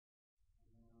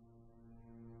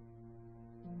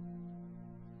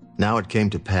Now it came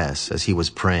to pass, as he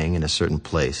was praying in a certain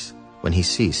place, when he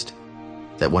ceased,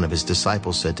 that one of his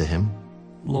disciples said to him,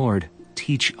 Lord,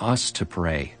 teach us to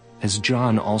pray, as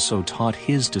John also taught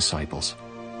his disciples.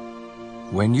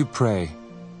 When you pray,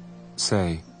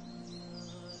 say,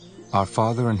 Our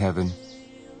Father in heaven,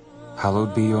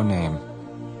 hallowed be your name.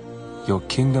 Your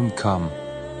kingdom come,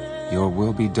 your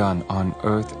will be done on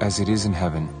earth as it is in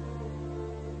heaven.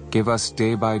 Give us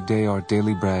day by day our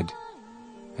daily bread,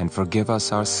 and forgive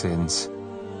us our sins,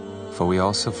 for we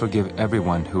also forgive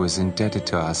everyone who is indebted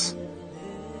to us.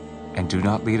 And do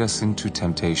not lead us into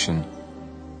temptation,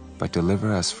 but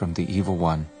deliver us from the evil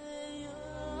one.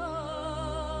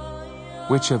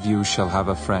 Which of you shall have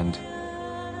a friend,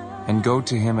 and go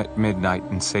to him at midnight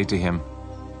and say to him,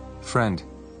 Friend,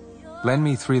 lend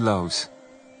me 3 loaves,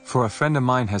 for a friend of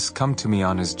mine has come to me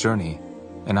on his journey,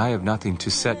 and I have nothing to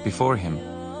set before him.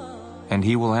 And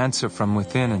he will answer from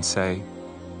within and say,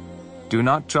 Do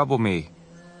not trouble me.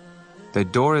 The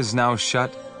door is now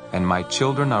shut, and my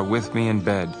children are with me in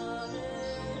bed.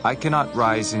 I cannot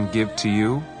rise and give to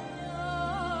you.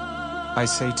 I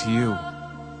say to you,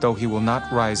 though he will not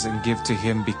rise and give to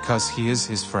him because he is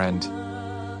his friend,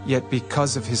 yet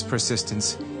because of his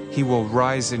persistence, he will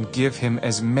rise and give him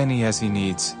as many as he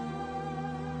needs.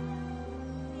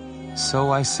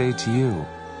 So I say to you,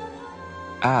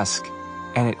 ask,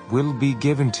 and it will be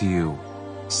given to you.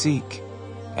 Seek,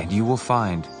 and you will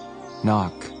find.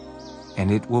 Knock,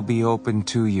 and it will be opened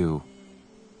to you.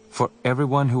 For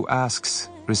everyone who asks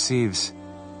receives,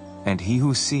 and he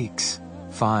who seeks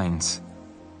finds,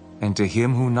 and to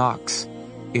him who knocks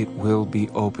it will be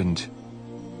opened.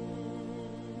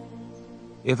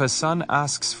 If a son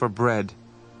asks for bread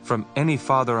from any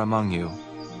father among you,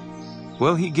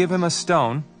 will he give him a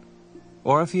stone?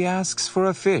 Or if he asks for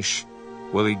a fish,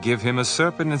 will he give him a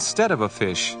serpent instead of a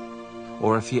fish?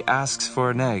 Or if he asks for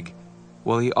an egg,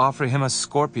 will he offer him a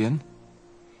scorpion?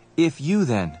 If you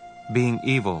then, being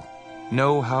evil,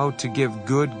 know how to give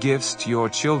good gifts to your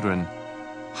children,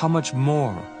 how much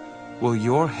more will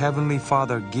your heavenly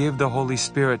Father give the Holy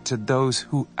Spirit to those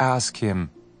who ask him?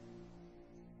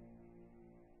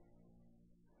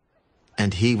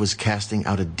 And he was casting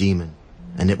out a demon,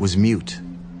 and it was mute.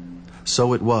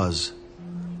 So it was,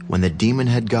 when the demon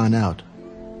had gone out,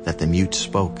 that the mute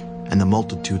spoke, and the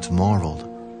multitudes marveled.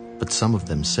 But some of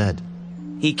them said,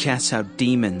 He casts out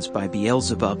demons by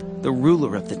Beelzebub, the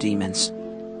ruler of the demons.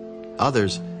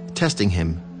 Others, testing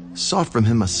him, sought from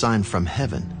him a sign from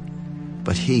heaven.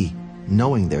 But he,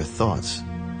 knowing their thoughts,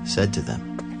 said to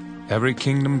them, Every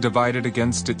kingdom divided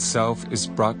against itself is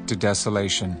brought to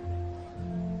desolation,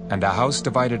 and a house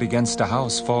divided against a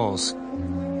house falls.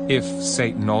 If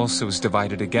Satan also is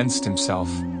divided against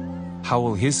himself, how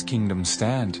will his kingdom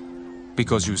stand?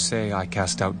 Because you say, I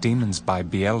cast out demons by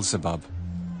Beelzebub.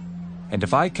 And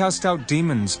if I cast out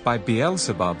demons by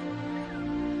Beelzebub,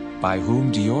 by whom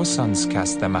do your sons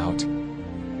cast them out?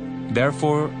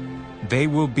 Therefore, they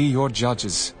will be your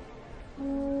judges.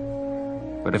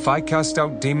 But if I cast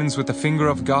out demons with the finger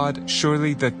of God,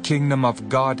 surely the kingdom of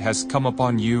God has come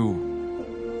upon you.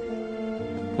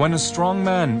 When a strong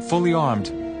man, fully armed,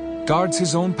 guards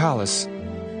his own palace,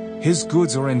 his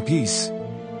goods are in peace.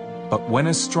 But when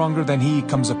a stronger than he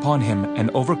comes upon him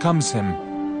and overcomes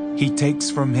him, he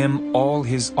takes from him all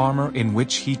his armor in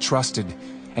which he trusted,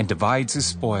 and divides his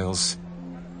spoils.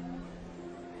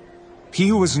 He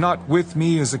who is not with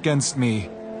me is against me,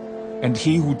 and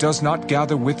he who does not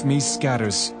gather with me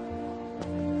scatters.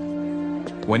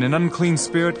 When an unclean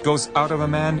spirit goes out of a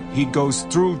man, he goes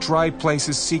through dry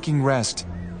places seeking rest,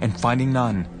 and finding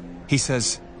none, he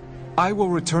says, I will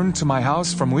return to my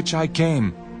house from which I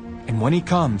came. And when he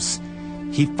comes,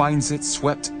 he finds it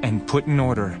swept and put in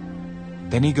order.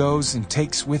 Then he goes and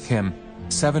takes with him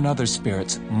 7 other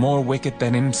spirits more wicked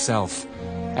than himself,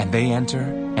 and they enter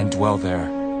and dwell there.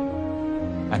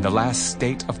 And the last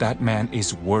state of that man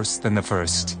is worse than the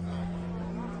first.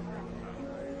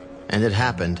 And it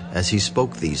happened, as he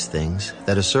spoke these things,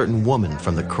 that a certain woman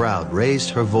from the crowd raised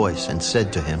her voice and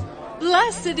said to him,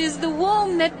 Blessed is the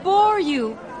womb that bore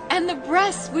you, and the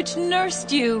breasts which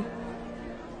nursed you.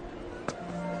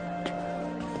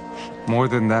 More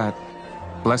than that,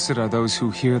 blessed are those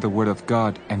who hear the word of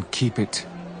God and keep it.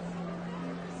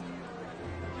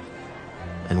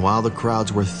 And while the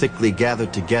crowds were thickly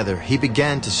gathered together, he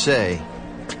began to say,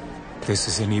 This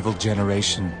is an evil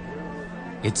generation.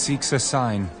 It seeks a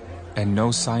sign, and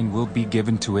no sign will be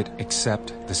given to it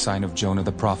except the sign of Jonah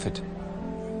the prophet.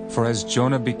 For as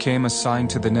Jonah became a sign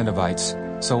to the Ninevites,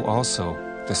 so also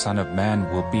the Son of Man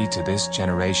will be to this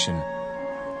generation.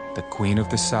 The Queen of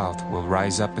the South will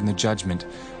rise up in the judgment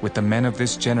with the men of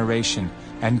this generation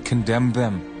and condemn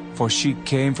them, For she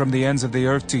came from the ends of the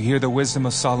earth to hear the wisdom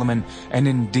of Solomon, and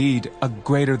indeed a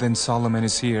greater than Solomon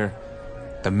is here.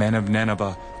 The men of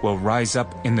Nineveh will rise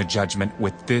up in the judgment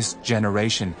with this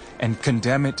generation and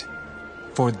condemn it.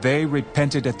 For they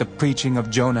repented at the preaching of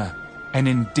Jonah, and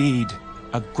indeed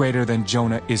a greater than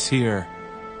Jonah is here.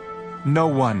 No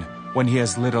one, when he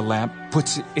has lit a lamp,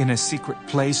 puts it in a secret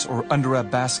place or under a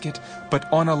basket,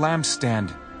 but on a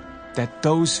lampstand, that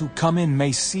those who come in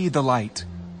may see the light.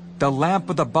 The lamp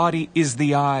of the body is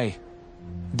the eye.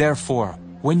 Therefore,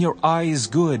 when your eye is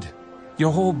good,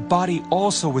 your whole body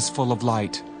also is full of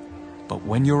light. But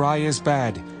when your eye is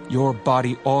bad, your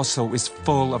body also is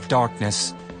full of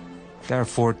darkness.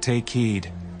 Therefore take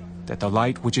heed, that the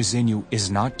light which is in you is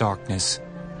not darkness.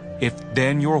 If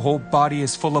then your whole body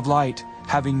is full of light,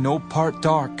 having no part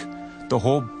dark, the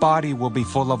whole body will be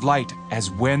full of light, as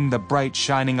when the bright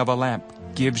shining of a lamp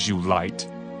gives you light.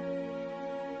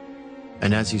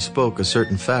 And as he spoke, a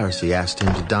certain Pharisee asked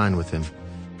him to dine with him.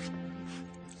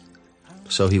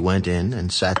 So he went in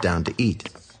and sat down to eat.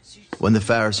 When the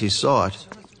Pharisee saw it,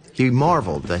 he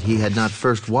marveled that he had not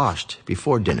first washed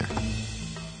before dinner.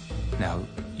 Now,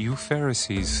 you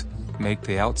Pharisees make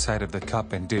the outside of the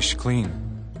cup and dish clean,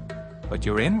 but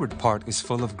your inward part is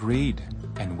full of greed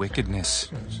and wickedness.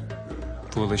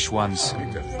 Foolish ones,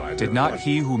 did not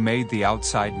he who made the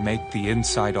outside make the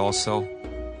inside also?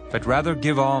 But rather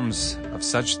give alms of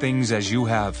such things as you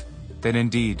have, then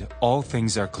indeed all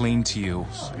things are clean to you.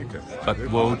 But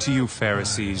woe to you,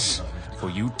 Pharisees, for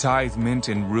you tithe mint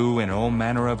and rue and all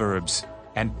manner of herbs,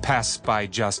 and pass by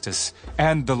justice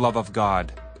and the love of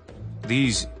God.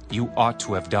 These you ought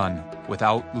to have done,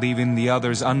 without leaving the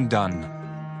others undone.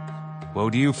 Woe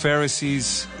to you,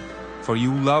 Pharisees, for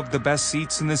you love the best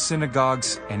seats in the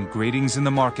synagogues and greetings in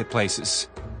the marketplaces.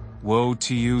 Woe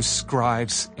to you,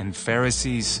 scribes and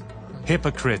Pharisees,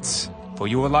 hypocrites, for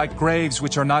you are like graves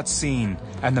which are not seen,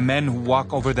 and the men who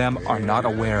walk over them are not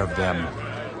aware of them.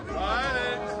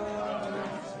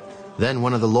 Then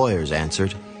one of the lawyers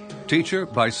answered, Teacher,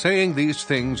 by saying these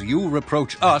things you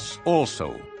reproach us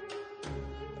also.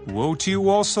 Woe to you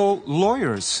also,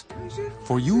 lawyers,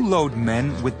 for you load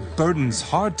men with burdens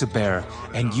hard to bear,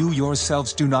 and you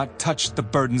yourselves do not touch the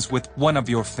burdens with one of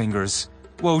your fingers.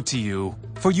 Woe to you,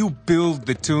 for you build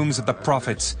the tombs of the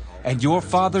prophets, and your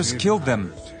fathers killed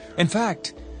them. In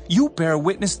fact, you bear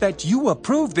witness that you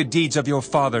approve the deeds of your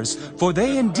fathers, for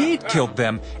they indeed killed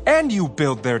them, and you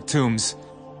build their tombs.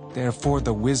 Therefore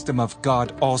the wisdom of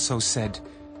God also said,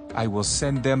 I will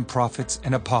send them prophets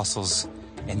and apostles,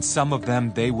 and some of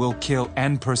them they will kill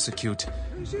and persecute,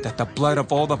 that the blood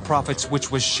of all the prophets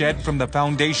which was shed from the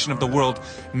foundation of the world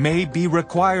may be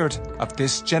required of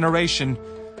this generation,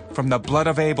 from the blood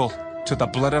of Abel to the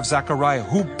blood of Zechariah,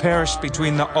 who perished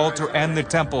between the altar and the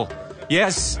temple.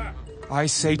 Yes, I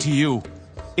say to you,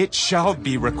 it shall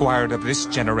be required of this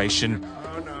generation.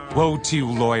 Woe to you,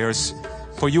 lawyers,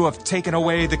 for you have taken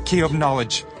away the key of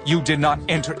knowledge. You did not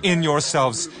enter in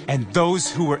yourselves, and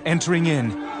those who were entering in,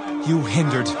 you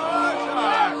hindered.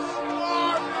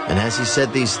 And as he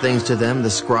said these things to them, the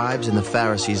scribes and the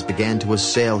Pharisees began to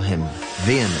assail him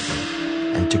vehemently,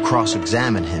 and to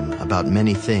cross-examine him about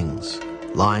many things,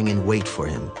 lying in wait for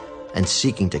him, and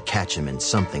seeking to catch him in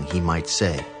something he might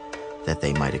say, that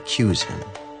they might accuse him.